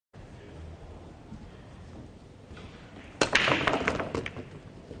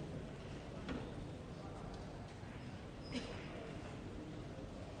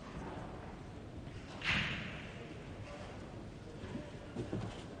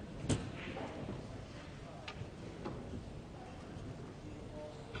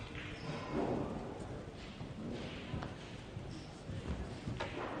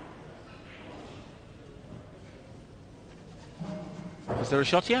Is there a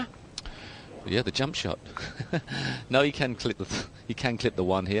shot here? Yeah, the jump shot. No, he can clip the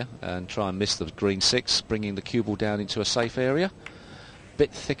one here and try and miss the green 6, bringing the cue ball down into a safe area.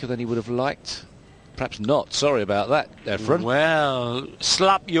 Bit thicker than he would have liked. Perhaps not. Sorry about that, Efren. Well,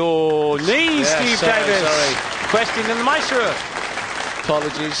 slap your knees, Yeah, Steve sorry, Davis. sorry. Question in the maestro.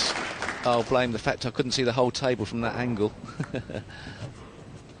 Apologies. I'll blame the fact I couldn't see the whole table from that angle.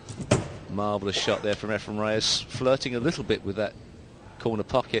 Marvellous shot there from Efren Reyes, flirting a little bit with that corner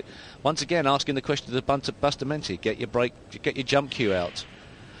pocket. Once again, asking the question to Bustamante, get your break, get your jump cue out.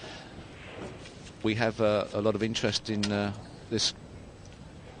 We have a lot of interest in this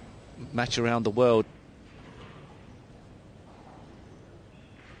match around the world.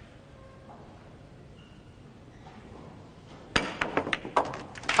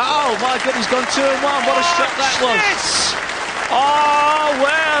 Oh my goodness, he's gone 2-1. What a shot that was. Oh,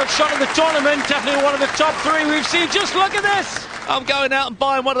 well, shot of the tournament. Definitely one of the top 3 we've seen. Just look at this. I'm going out and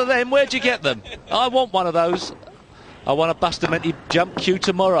buying one of them. Where'd you get them? I want one of those. I want a Bustamante jump cue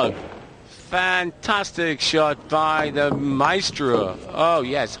tomorrow. Fantastic shot by the maestro. Oh,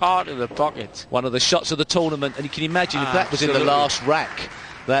 yes, heart of the pocket. One of the shots of the tournament. And you can imagine if that was in the Absolutely. last rack,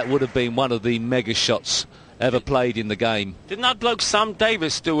 that would have been one of the mega shots ever played in the game. Didn't that bloke Sam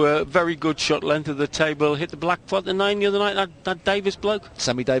Davis do a very good shot length of the table, hit the black pot the 9 the other night, that Davis bloke?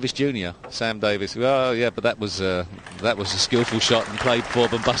 Sammy Davis Jr., Sam Davis. Oh yeah, but that was a skillful shot and played for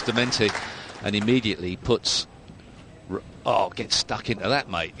Bustamante, and immediately puts. Oh, gets stuck into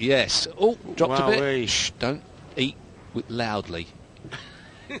that, mate. Yes. Oh, dropped a bit. Shh, don't eat loudly.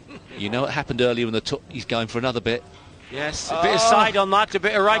 You know what happened earlier in the he's going for another bit. Yes, a bit of side on that, a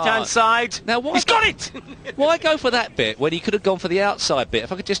bit of right-hand side. Now, why he's got it! Why go for that bit when he could have gone for the outside bit?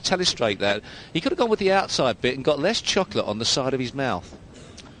 If I could just illustrate that. He could have gone with the outside bit and got less chocolate on the side of his mouth.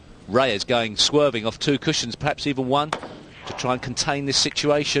 Reyes going, swerving off 2 cushions, perhaps even 1, to try and contain this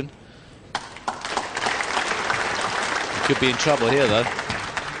situation. He could be in trouble here, though.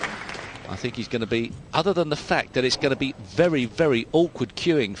 I think he's going to be, other than the fact that it's going to be very, very awkward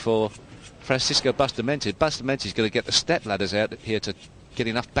queuing for Francisco Bustamante. Bustamante's going to get the step ladders out here to get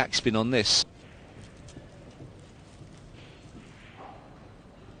enough backspin on this.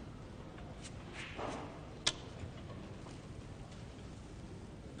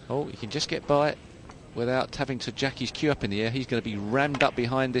 Oh, he can just get by it without having to jack his cue up in the air. He's going to be rammed up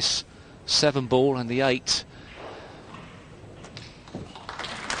behind this 7 ball and the 8.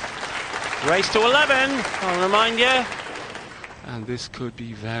 Race to 11, I'll remind you. And this could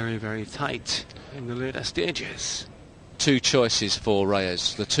be very, very tight in the later stages. 2 choices for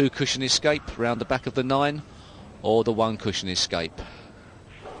Reyes. The 2 cushion escape round the back of the 9 or the 1 cushion escape.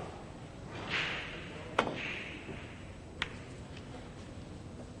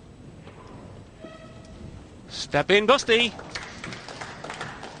 Step in, Busty.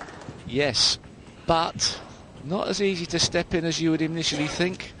 Yes, but not as easy to step in as you would initially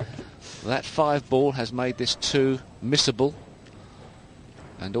think. That 5 ball has made this 2 missable.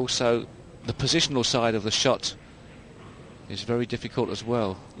 And also the positional side of the shot is very difficult as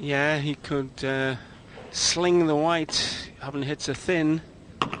well. Yeah, he could sling the white, having hit so thin.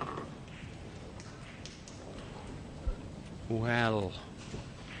 Well,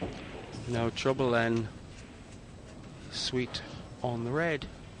 no trouble then. Sweet on the red.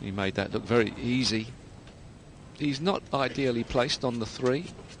 He made that look very easy. He's not ideally placed on the 3.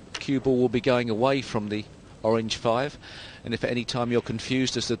 Cue ball will be going away from the orange 5, and if at any time you're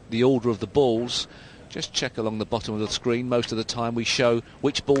confused as to the order of the balls, just check along the bottom of the screen. Most of the time we show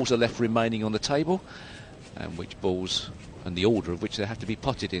which balls are left remaining on the table and which balls and the order of which they have to be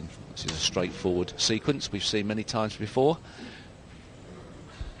potted in. This is a straightforward sequence we've seen many times before.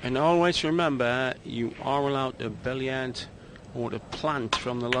 And always remember, you are allowed to billard or to plant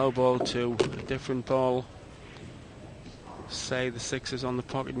from the low ball to a different ball. Say the 6 is on the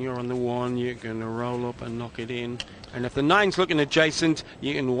pocket and you're on the 1, you're going to roll up and knock it in. And if the 9's looking adjacent,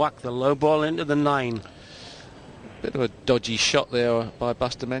 you can whack the low ball into the 9. Bit of a dodgy shot there by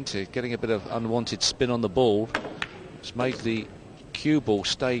Bustamante, getting a bit of unwanted spin on the ball. It's made the cue ball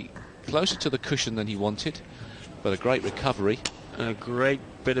stay closer to the cushion than he wanted, but a great recovery. A great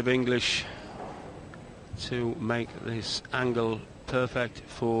bit of English to make this angle perfect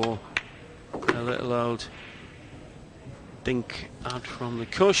for a little old dink out from the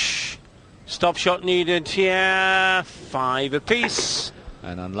cush. Stop shot needed here. 5 apiece.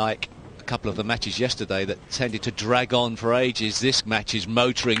 And unlike a couple of the matches yesterday that tended to drag on for ages, this match is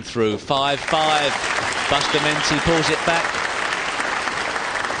motoring through. 5-5. Bustamante pulls it back.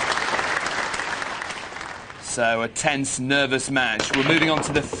 So a tense, nervous match. We're moving on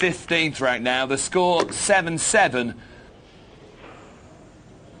to the 15th rack now. The score 7-7.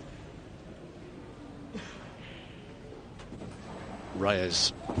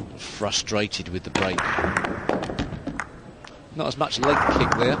 Reyes frustrated with the break. Not as much leg kick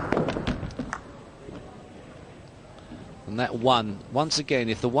there. And that one, once again,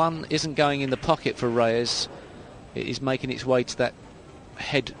 if the one isn't going in the pocket for Reyes, it is making its way to that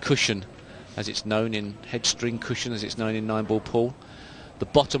head cushion, as it's known in head string cushion, as it's known in 9-ball pool. The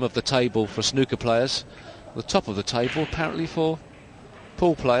bottom of the table for snooker players, the top of the table apparently for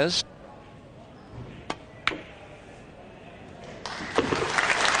pool players.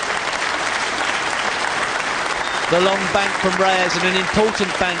 The long bank from Reyes, and an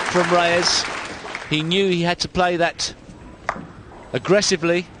important bank from Reyes. He knew he had to play that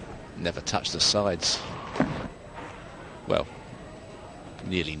aggressively. Never touched the sides. Well,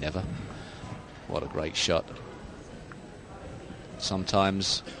 nearly never. What a great shot.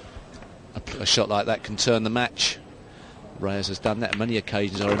 Sometimes a shot like that can turn the match. Reyes has done that on many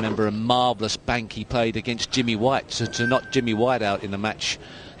occasions. I remember a marvellous bank he played against Jimmy White to knock Jimmy White out in the match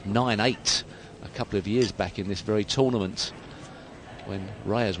 9-8 a couple of years back in this very tournament, when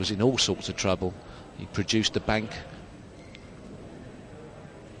Reyes was in all sorts of trouble. He produced the bank,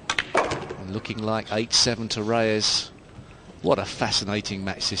 and looking like 8-7 to Reyes. What a fascinating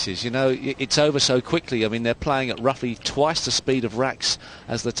match this is. You know, it's over so quickly. I mean, they're playing at roughly twice the speed of racks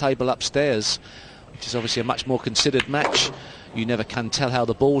as the table upstairs, which is obviously a much more considered match. You never can tell how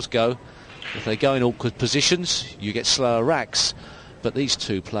the balls go. If they go in awkward positions, you get slower racks. But these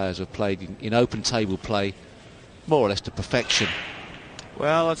two players have played in open table play more or less to perfection.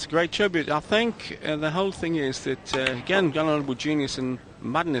 Well, that's a great tribute. I think the whole thing is that, again, gone on with genius and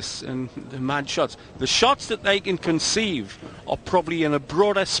madness and the mad shots. The shots that they can conceive are probably in a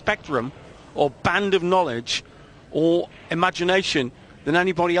broader spectrum or band of knowledge or imagination than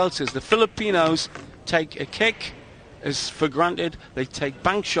anybody else's. The Filipinos take a kick as for granted. They take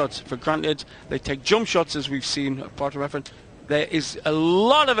bank shots for granted. They take jump shots, as we've seen, part of reference. There is a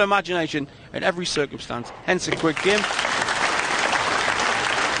lot of imagination in every circumstance, hence a quick game.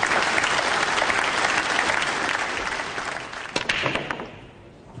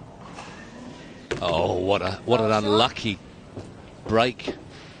 Oh, what an unlucky break.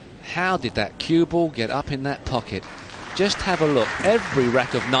 How did that cue ball get up in that pocket? Just have a look. Every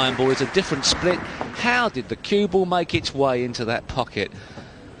rack of 9-ball is a different split. How did the cue ball make its way into that pocket?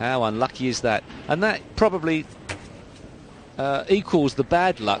 How unlucky is that? And that probably equals the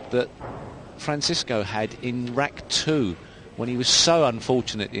bad luck that Francisco had in rack 2 when he was so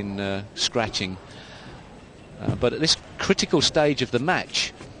unfortunate in scratching. But at this critical stage of the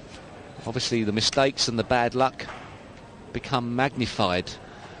match, obviously the mistakes and the bad luck become magnified.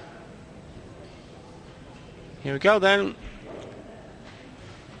 Here we go then.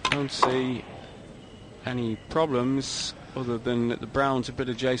 Don't see any problems other than that the brown's a bit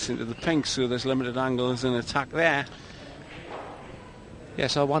adjacent to the pink, so there's limited angles and attack there.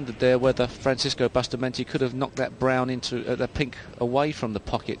 Yes, I wondered there whether Francisco Bustamante could have knocked that brown into the pink away from the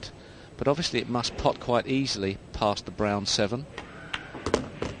pocket, but obviously it must pot quite easily past the brown 7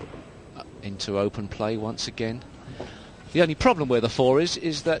 into open play once again. The only problem with the 4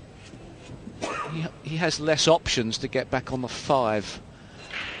 is that he has less options to get back on the 5.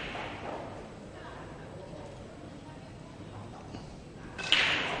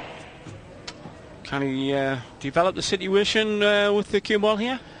 Can he develop the situation with the cue ball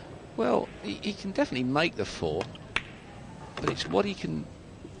here? Well, he can definitely make the 4, but it's what he can...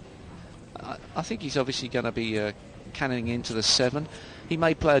 I think he's obviously going to be cannoning into the 7. He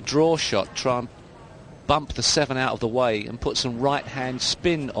may play a draw shot, try and bump the 7 out of the way and put some right-hand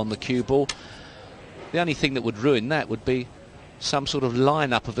spin on the cue ball. The only thing that would ruin that would be some sort of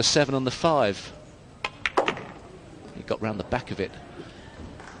line-up of the 7 on the 5. He got round the back of it.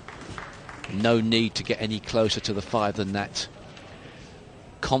 No need to get any closer to the 5 than that.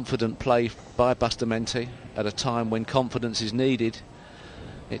 Confident play by Bustamante at a time when confidence is needed.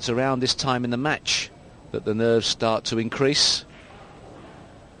 It's around this time in the match that the nerves start to increase.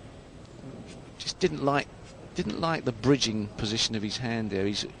 Just didn't like the bridging position of his hand there.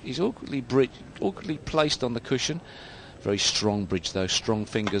 He's awkwardly placed on the cushion. Very strong bridge though, strong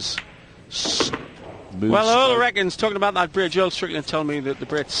fingers. Well, Earl reckons, talking about that bridge, Earl Strickland told me that the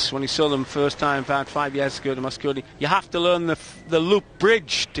Brits, when he saw them first time about 5 years ago to Muscovy, you have to learn the loop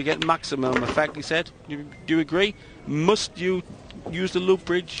bridge to get maximum effect, he said. Do you agree? Must you use the loop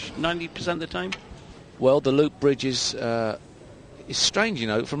bridge 90% of the time? Well, the loop bridge is strange, you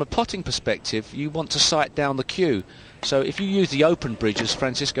know. From a potting perspective, you want to sight down the cue. So if you use the open bridge, as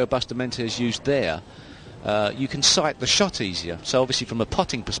Francisco Bustamante has used there, you can sight the shot easier. So obviously from a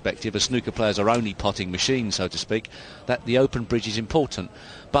potting perspective, as snooker players are only potting machines, so to speak, that the open bridge is important.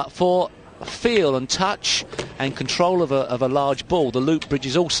 But for feel and touch and control of a large ball, the loop bridge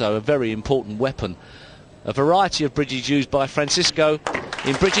is also a very important weapon. A variety of bridges used by Francisco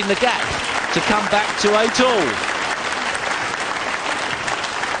in bridging the gap to come back to 8-all.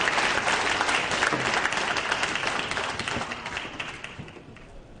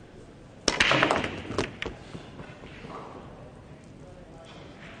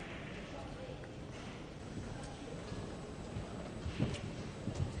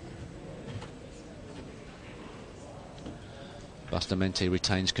 Bustamante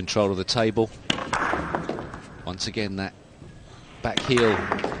retains control of the table. Once again, that back heel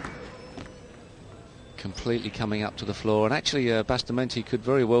completely coming up to the floor. And actually, Bustamante could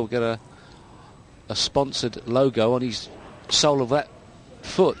very well get a sponsored logo on his sole of that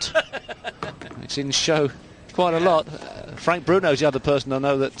foot. It's in show quite a lot. Frank Bruno's the other person I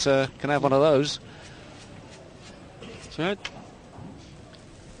know that can have one of those. So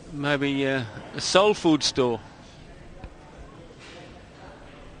maybe a soul food store.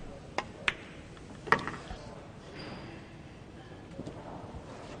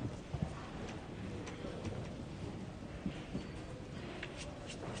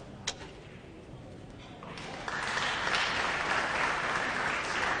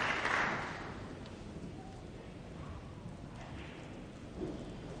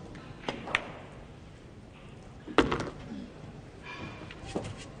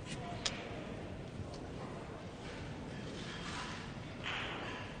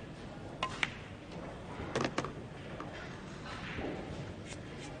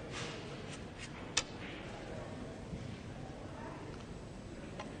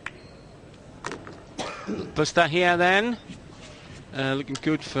 Busta here then, looking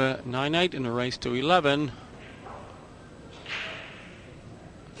good for 9-8 in a race to 11.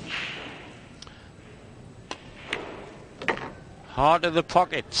 Heart of the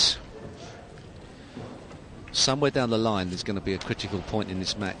pockets. Somewhere down the line there's going to be a critical point in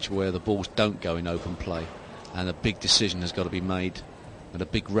this match where the balls don't go in open play and a big decision has got to be made and a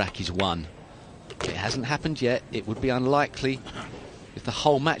big rack is won. It hasn't happened yet. It would be unlikely if the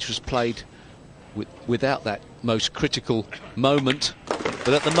whole match was played without that most critical moment,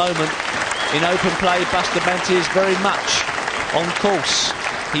 but at the moment in open play Bustamante is very much on course.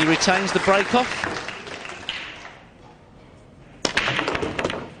 He retains the break off.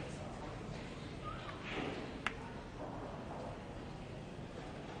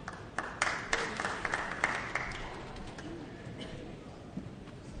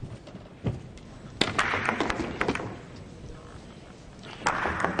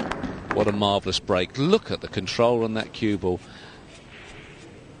 What a marvellous break. Look at the control on that cue ball.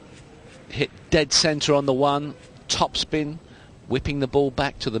 Hit dead centre on the one, top spin, whipping the ball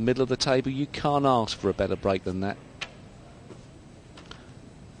back to the middle of the table. You can't ask for a better break than that.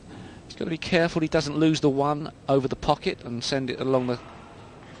 He's got to be careful he doesn't lose the one over the pocket and send it along the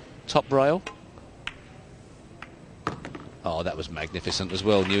top rail. Oh, that was magnificent as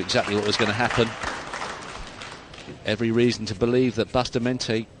well. Knew exactly what was going to happen. Every reason to believe that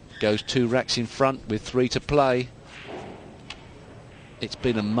Bustamante goes 2 racks in front with 3 to play. It's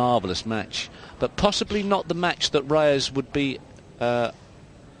been a marvellous match, but possibly not the match that Reyes would be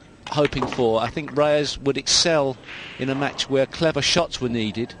hoping for. I think Reyes would excel in a match where clever shots were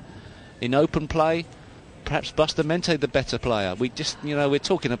needed. In open play, perhaps Bustamante the better player. We just, you know, we're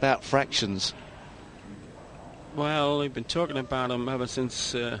talking about fractions. Well, we've been talking about him ever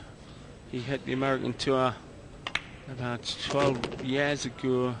since he hit the American Tour about 12 years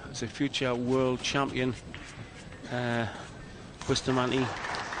ago as a future world champion. Bustamante,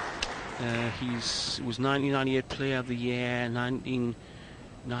 he was 1998 Player of the Year.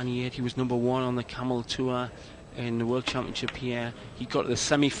 1998 he was #1 on the Camel Tour in the World Championship here. He got to the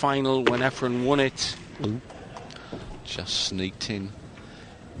semi-final when Efren won it. Ooh. Just sneaked in.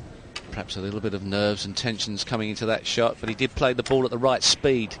 Perhaps a little bit of nerves and tensions coming into that shot, but he did play the ball at the right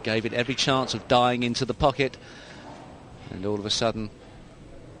speed, gave it every chance of dying into the pocket. And all of a sudden,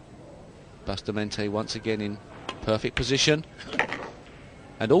 Bustamante once again in perfect position.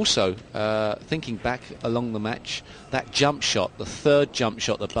 And also, thinking back along the match, that jump shot, the third jump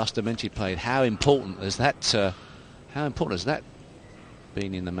shot that Bustamante played, how important has that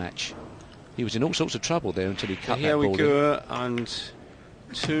been in the match? He was in all sorts of trouble there until he cut that ball in. Here we go, and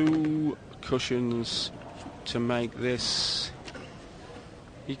 2 cushions to make this.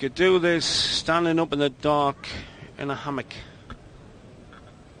 He could do this standing up in the dark in a hammock.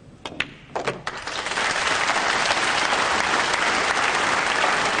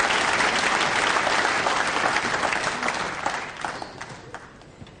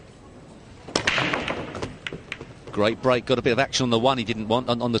 great break. Got a bit of action on the one he didn't want,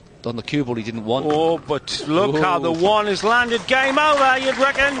 on the cue ball he didn't want. Oh, but look how the one has landed. Game over, you'd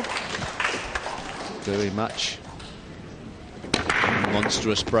reckon. Very much.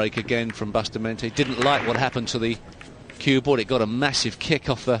 Monstrous break again from Bustamante. Didn't like what happened to the cue ball. It got a massive kick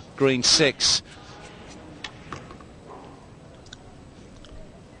off the green 6.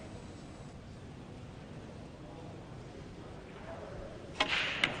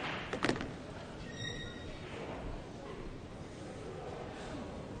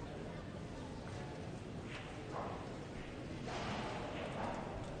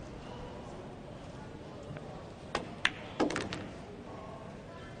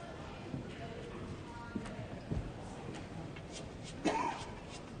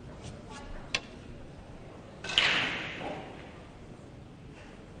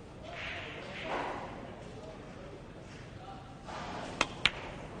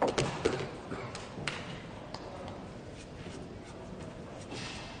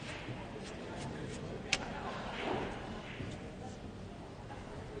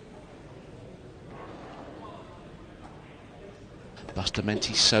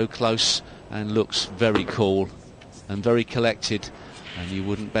 Bustamante so close and looks very cool and very collected, and you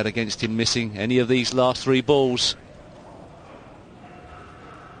wouldn't bet against him missing any of these last 3 balls.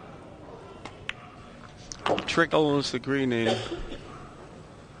 Trickles the green in.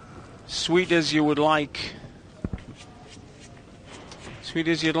 Sweet as you would like. Sweet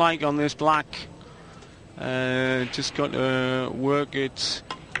as you'd like on this black. Just got to work it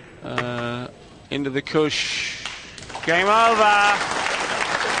into the cush. Game over.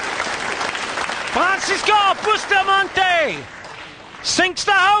 Francisco Bustamante sinks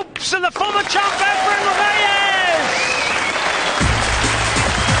the hopes of the former champ Efren Reyes.